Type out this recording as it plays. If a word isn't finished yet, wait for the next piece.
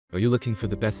Are you looking for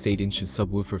the best 8 inches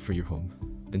subwoofer for your home?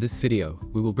 In this video,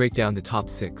 we will break down the top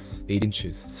 6 8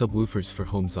 inches subwoofers for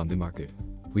homes on the market.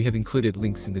 We have included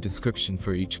links in the description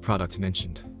for each product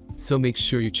mentioned, so make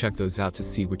sure you check those out to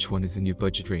see which one is in your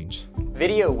budget range.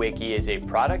 VideoWiki is a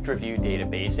product review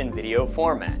database in video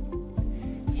format.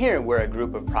 Here we're a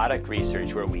group of product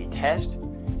research where we test,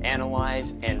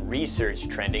 analyze, and research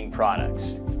trending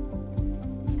products.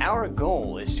 Our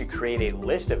goal is to create a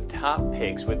list of top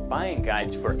picks with buying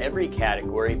guides for every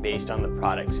category based on the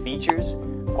product's features,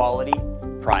 quality,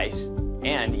 price,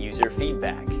 and user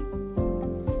feedback.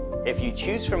 If you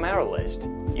choose from our list,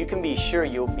 you can be sure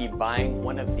you'll be buying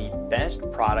one of the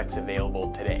best products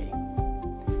available today.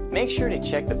 Make sure to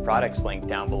check the products link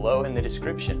down below in the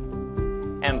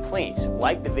description. And please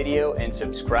like the video and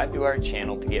subscribe to our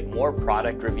channel to get more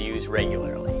product reviews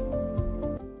regularly.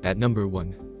 At number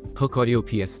 1. POLK Audio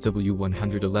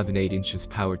PSW111 8 inches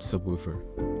powered subwoofer.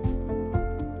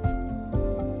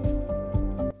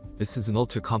 This is an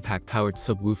ultra-compact powered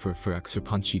subwoofer for extra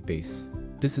punchy bass.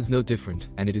 This is no different,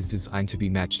 and it is designed to be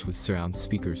matched with surround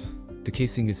speakers. The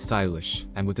casing is stylish,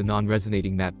 and with a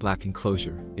non-resonating matte black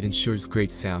enclosure, it ensures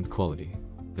great sound quality.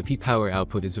 The P power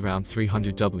output is around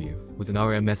 300 W, with an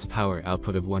RMS power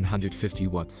output of 150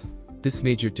 watts. This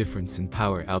major difference in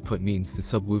power output means the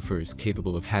subwoofer is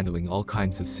capable of handling all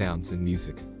kinds of sounds and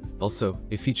music. Also,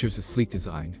 it features a sleek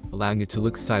design, allowing it to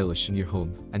look stylish in your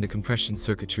home, and the compression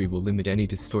circuitry will limit any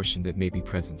distortion that may be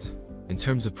present. In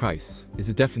terms of price, it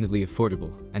is definitely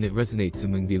affordable, and it resonates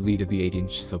among the elite of the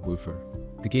 8-inch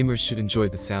subwoofer. The gamers should enjoy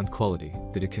the sound quality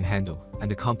that it can handle, and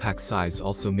the compact size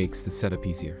also makes the setup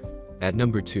easier. At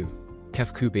number 2.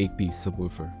 KUBE 8B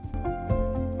subwoofer.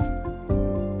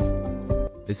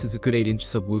 This is a good 8-inch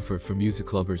subwoofer for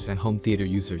music lovers and home theater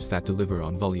users that deliver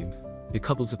on volume. It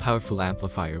couples a powerful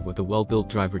amplifier with a well-built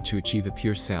driver to achieve a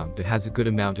pure sound that has a good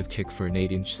amount of kick for an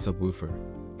 8-inch subwoofer.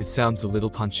 It sounds a little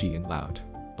punchy and loud.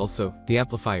 Also, the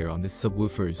amplifier on this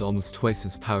subwoofer is almost twice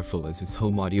as powerful as its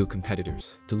home audio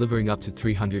competitors, delivering up to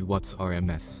 300 watts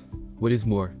RMS. What is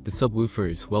more, the subwoofer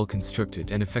is well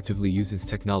constructed and effectively uses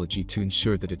technology to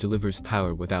ensure that it delivers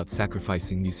power without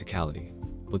sacrificing musicality.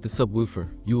 With the subwoofer,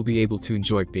 you will be able to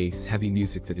enjoy bass-heavy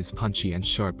music that is punchy and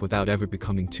sharp without ever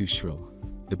becoming too shrill.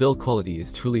 The build quality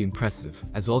is truly impressive,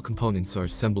 as all components are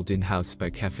assembled in-house by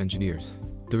KUBE engineers.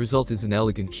 The result is an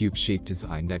elegant cube-shaped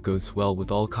design that goes well with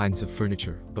all kinds of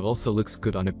furniture, but also looks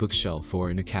good on a bookshelf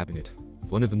or in a cabinet.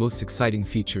 One of the most exciting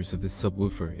features of this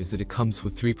subwoofer is that it comes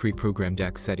with 3 pre-programmed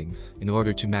DAC settings, in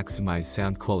order to maximize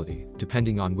sound quality,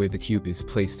 depending on where the cube is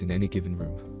placed in any given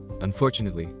room.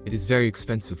 Unfortunately, it is very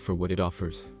expensive for what it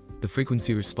offers. The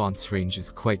frequency response range is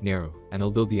quite narrow, and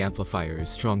although the amplifier is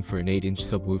strong for an 8-inch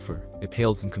subwoofer, it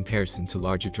pales in comparison to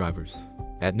larger drivers.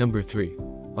 At number 3.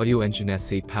 AUDIOENGINE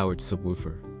S8 powered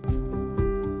subwoofer.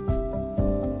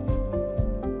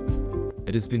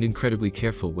 It has been incredibly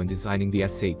careful when designing the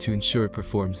S8 to ensure it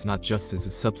performs not just as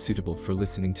a sub suitable for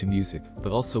listening to music,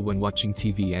 but also when watching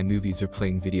TV and movies or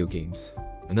playing video games.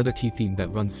 Another key theme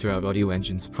that runs throughout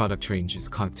AUDIOENGINE's product range is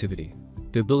connectivity.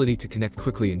 The ability to connect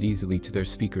quickly and easily to their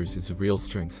speakers is a real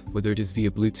strength, whether it is via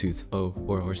Bluetooth, O,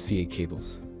 or RCA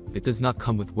cables. It does not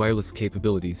come with wireless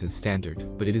capabilities as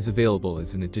standard, but it is available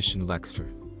as an additional extra.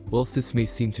 Whilst this may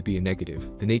seem to be a negative,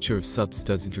 the nature of subs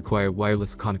doesn't require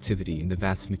wireless connectivity in the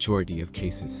vast majority of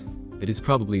cases. It is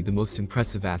probably the most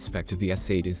impressive aspect of the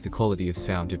S8 is the quality of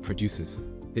sound it produces.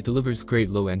 It delivers great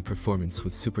low-end performance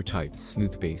with super tight,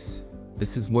 smooth bass.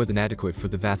 This is more than adequate for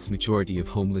the vast majority of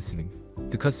home listening.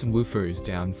 The custom woofer is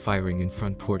down-firing and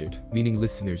front-ported, meaning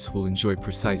listeners will enjoy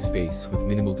precise bass with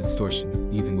minimal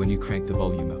distortion, even when you crank the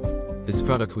volume up. This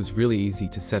product was really easy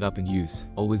to set up and use,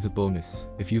 always a bonus,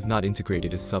 if you've not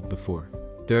integrated a sub before.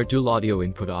 There are dual audio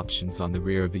input options on the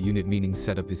rear of the unit, meaning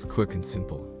setup is quick and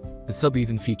simple. The sub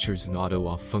even features an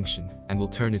auto-off function, and will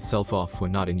turn itself off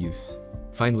when not in use.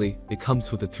 Finally, it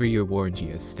comes with a 3-year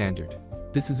warranty as standard.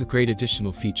 This is a great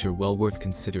additional feature well worth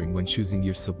considering when choosing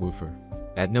your subwoofer.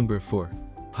 At number 4.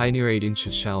 Pioneer 8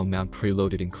 inches shallow mount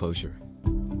preloaded enclosure.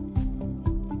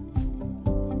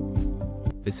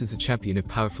 This is a champion of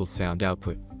powerful sound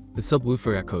output. The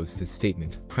subwoofer echoes this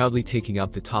statement, proudly taking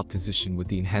up the top position with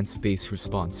the enhanced bass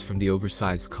response from the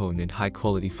oversized cone and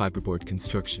high-quality fiberboard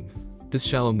construction. This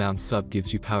shallow mount sub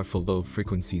gives you powerful low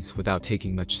frequencies without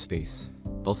taking much space.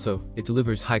 Also, it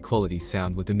delivers high-quality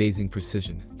sound with amazing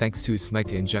precision, thanks to its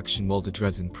mica injection molded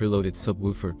resin preloaded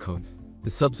subwoofer cone. The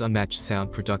sub's unmatched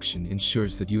sound production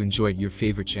ensures that you enjoy your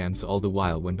favorite jams all the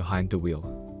while when behind the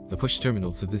wheel. The push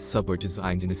terminals of this sub are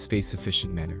designed in a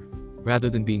space-efficient manner.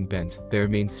 Rather than being bent, they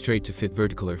remain straight to fit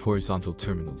vertical or horizontal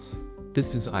terminals.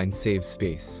 This design saves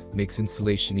space, makes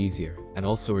installation easier, and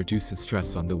also reduces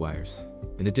stress on the wires.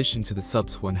 In addition to the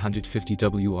sub's 150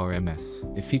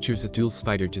 WRMS, it features a dual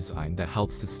spider design that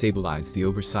helps to stabilize the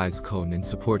oversized cone and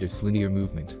support its linear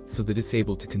movement, so that it's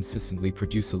able to consistently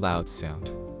produce a loud sound.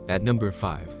 At number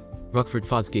 5. ROCKFORD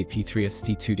FOSGATE P3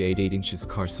 ST 2 to 8 inches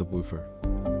car subwoofer.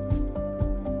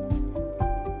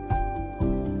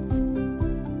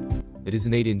 It is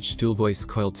an 8-inch dual-voice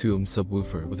coil 2-ohm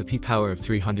subwoofer with a peak power of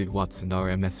 300 watts and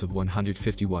RMS of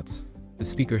 150 watts. The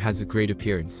speaker has a great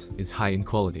appearance, is high in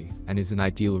quality, and is an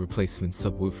ideal replacement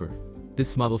subwoofer.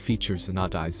 This model features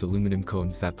anodized aluminum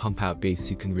cones that pump out bass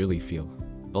you can really feel.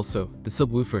 Also, the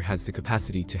subwoofer has the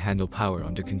capacity to handle power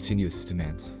under continuous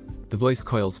demands. The voice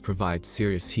coils provide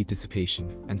serious heat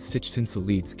dissipation, and stitched tinsel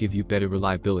leads give you better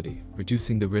reliability,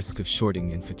 reducing the risk of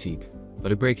shorting and fatigue.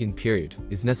 But a break-in period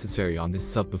is necessary on this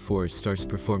sub before it starts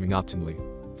performing optimally.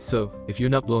 So, if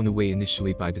you're not blown away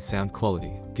initially by the sound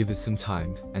quality, give it some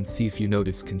time, and see if you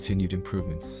notice continued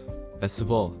improvements. Best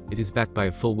of all, it is backed by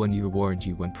a full 1-year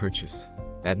warranty when purchased.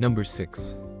 At number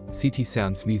 6. CT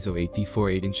Sounds Mezzo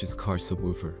 8D4 8 inches car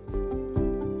subwoofer.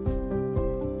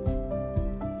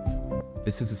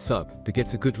 This is a sub that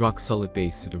gets a good rock-solid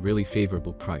bass at a really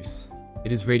favorable price.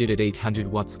 It is rated at 800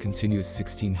 watts continuous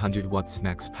 1600 watts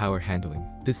max power handling.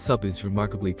 This sub is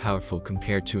remarkably powerful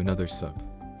compared to another sub.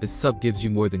 This sub gives you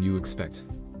more than you expect.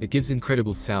 It gives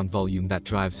incredible sound volume that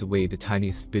drives away the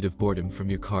tiniest bit of boredom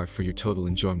from your car for your total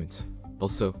enjoyment.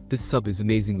 Also, this sub is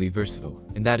amazingly versatile,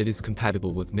 in that it is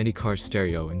compatible with many car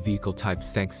stereo and vehicle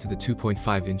types thanks to the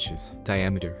 2.5 inches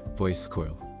diameter voice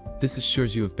coil. This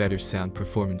assures you of better sound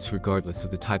performance regardless of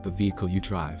the type of vehicle you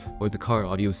drive, or the car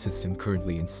audio system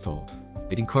currently installed.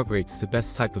 It incorporates the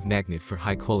best type of magnet for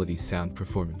high-quality sound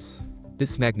performance.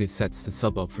 This magnet sets the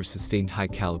sub up for sustained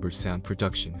high-caliber sound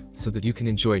production, so that you can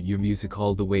enjoy your music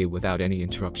all the way without any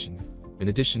interruption. In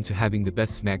addition to having the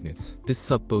best magnets, this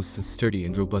sub boasts a sturdy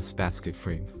and robust basket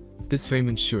frame. This frame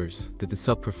ensures that the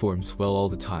sub performs well all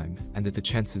the time, and that the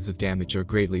chances of damage are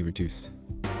greatly reduced.